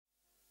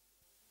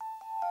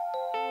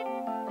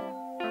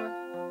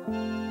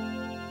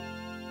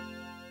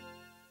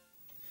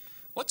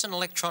what's an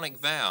electronic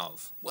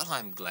valve? Well,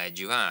 I'm glad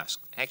you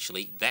asked.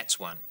 Actually, that's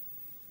one.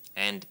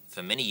 And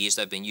for many years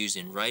they've been used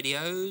in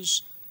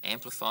radios,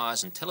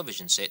 amplifiers and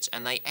television sets,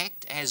 and they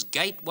act as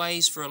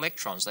gateways for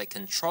electrons. They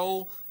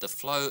control the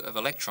flow of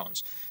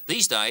electrons.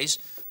 These days,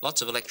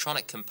 lots of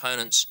electronic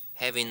components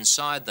have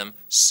inside them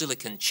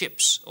silicon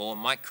chips or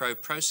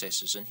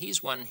microprocessors, and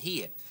here's one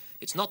here.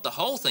 It's not the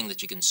whole thing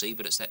that you can see,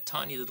 but it's that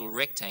tiny little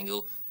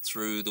rectangle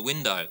through the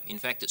window. In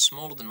fact, it's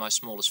smaller than my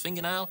smallest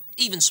fingernail,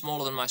 even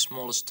smaller than my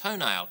smallest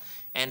toenail,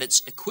 and it's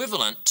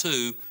equivalent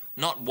to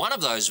not one of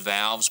those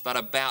valves, but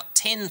about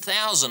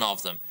 10,000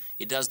 of them.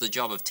 It does the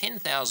job of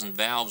 10,000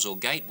 valves or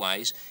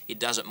gateways. It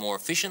does it more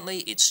efficiently,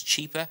 it's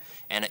cheaper,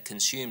 and it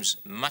consumes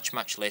much,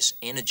 much less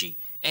energy.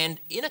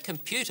 And in a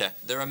computer,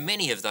 there are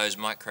many of those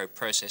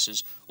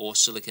microprocessors or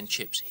silicon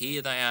chips.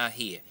 Here they are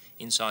here,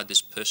 inside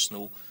this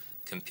personal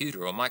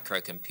computer or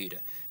microcomputer.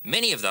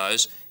 Many of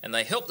those, and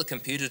they help the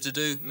computer to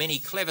do many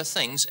clever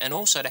things and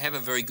also to have a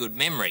very good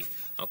memory.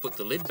 I'll put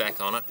the lid back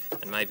on it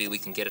and maybe we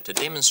can get it to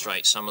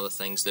demonstrate some of the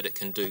things that it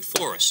can do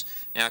for us.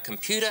 Now, a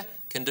computer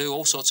can do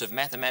all sorts of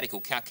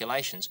mathematical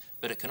calculations,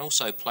 but it can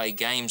also play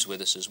games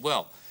with us as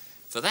well.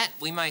 For that,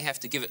 we may have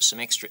to give it some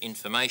extra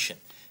information.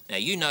 Now,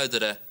 you know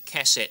that a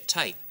cassette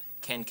tape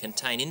can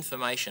contain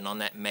information on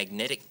that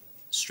magnetic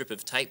strip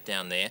of tape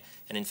down there,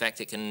 and in fact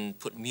it can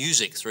put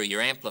music through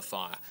your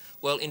amplifier.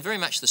 Well, in very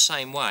much the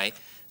same way,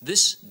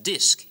 this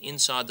disk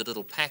inside the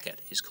little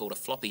packet is called a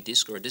floppy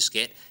disk or a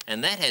diskette,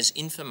 and that has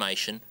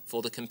information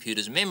for the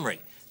computer's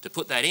memory. To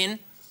put that in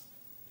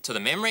to the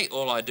memory,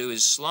 all I do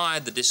is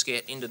slide the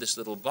diskette into this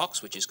little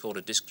box, which is called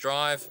a disk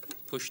drive,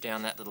 push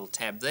down that little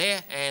tab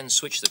there and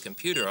switch the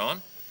computer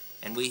on,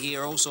 and we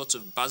hear all sorts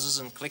of buzzes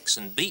and clicks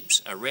and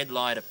beeps. A red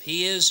light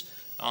appears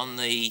on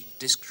the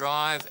disk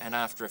drive, and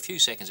after a few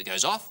seconds it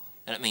goes off,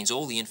 and it means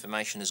all the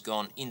information has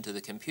gone into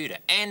the computer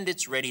and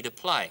it's ready to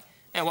play.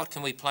 Now, what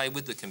can we play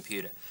with the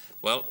computer?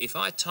 Well, if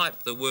I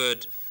type the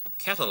word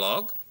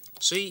catalog,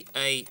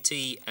 C-A-T-A-L-O-G,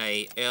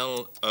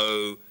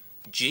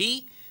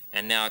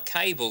 and now a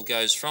cable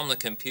goes from the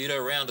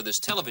computer around to this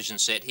television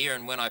set here,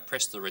 and when I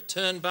press the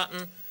return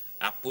button,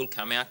 up will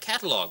come our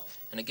catalog,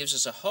 and it gives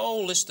us a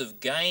whole list of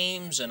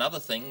games and other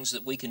things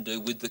that we can do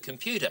with the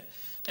computer.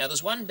 Now,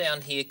 there's one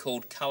down here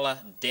called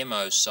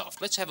Kaleidoscope.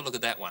 Let's have a look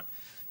at that one.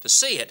 To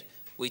see it,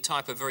 we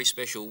type a very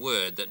special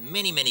word that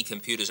many, many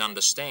computers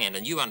understand,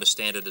 and you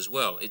understand it as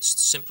well.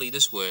 It's simply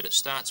this word. It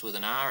starts with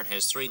an R, it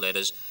has 3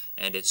 letters,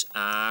 and it's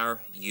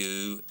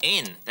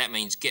R-U-N. That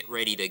means get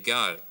ready to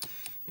go.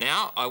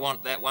 Now, I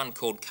want that one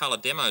called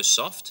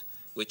Kaleidoscope,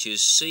 which is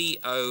C-O-L-O-R.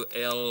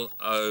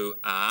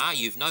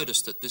 You've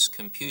noticed that this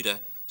computer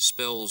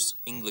spells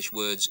English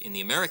words in the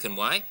American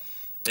way,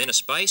 then a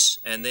space,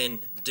 and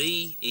then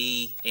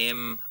D-E-M-O-S-O-F-T,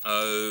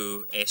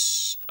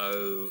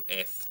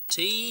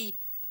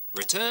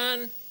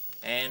 return,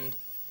 and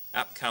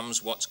up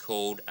comes what's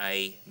called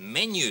a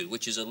menu,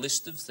 which is a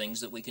list of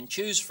things that we can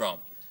choose from,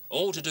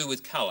 all to do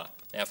with colour.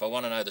 Now, if I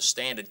want to know the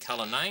standard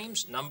colour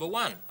names, number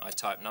 1, I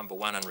type number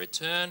 1 and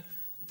return.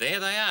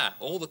 There they are,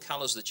 all the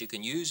colours that you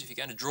can use if you're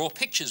going to draw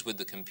pictures with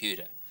the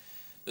computer.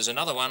 There's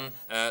another one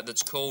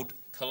that's called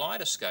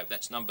Kaleidoscope.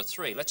 That's number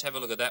 3. Let's have a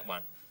look at that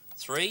one.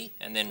 3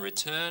 and then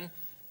return,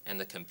 and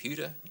the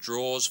computer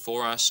draws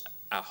for us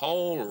a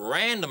whole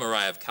random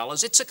array of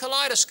colours. It's a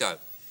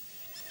kaleidoscope.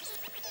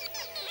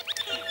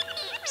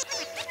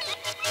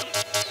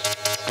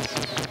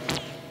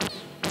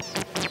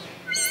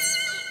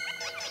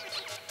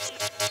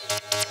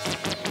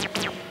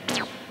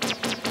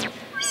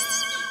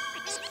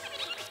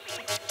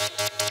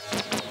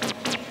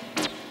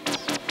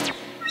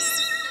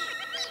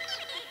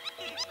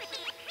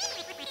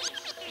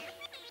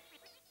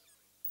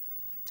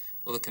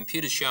 Well, the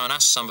computer's showing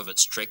us some of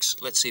its tricks.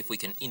 Let's see if we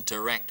can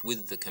interact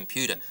with the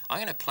computer. I'm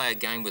going to play a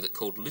game with it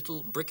called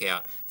Little Brick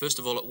Out. First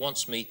of all, it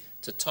wants me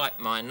to type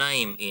my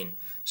name in.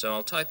 So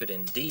I'll type it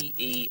in,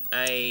 D-E-A-N-E,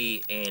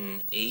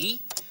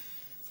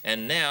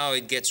 and now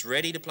it gets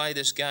ready to play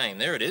this game.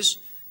 There it is.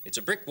 It's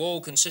a brick wall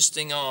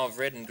consisting of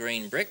red and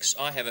green bricks.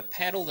 I have a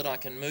paddle that I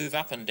can move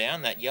up and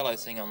down, that yellow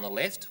thing on the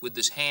left, with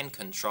this hand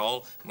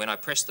control. When I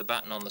press the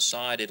button on the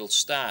side, it'll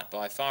start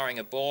by firing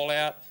a ball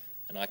out,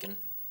 and I can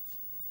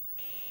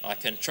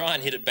try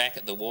and hit it back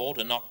at the wall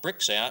to knock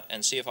bricks out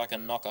and see if I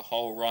can knock a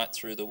hole right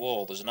through the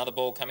wall. There's another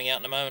ball coming out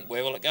in a moment.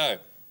 Where will it go?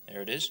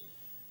 There it is.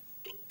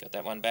 Got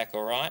that one back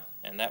all right,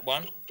 and that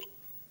one.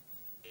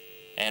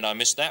 And I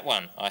missed that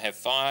one. I have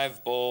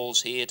 5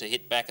 balls here to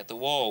hit back at the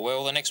wall. Where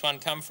will the next one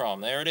come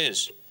from? There it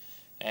is.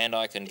 And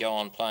I can go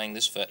on playing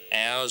this for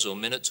hours or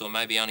minutes or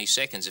maybe only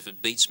seconds if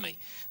it beats me.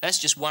 That's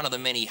just one of the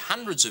many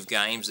hundreds of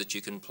games that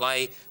you can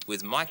play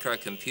with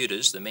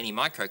microcomputers, the many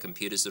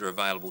microcomputers that are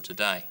available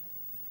today.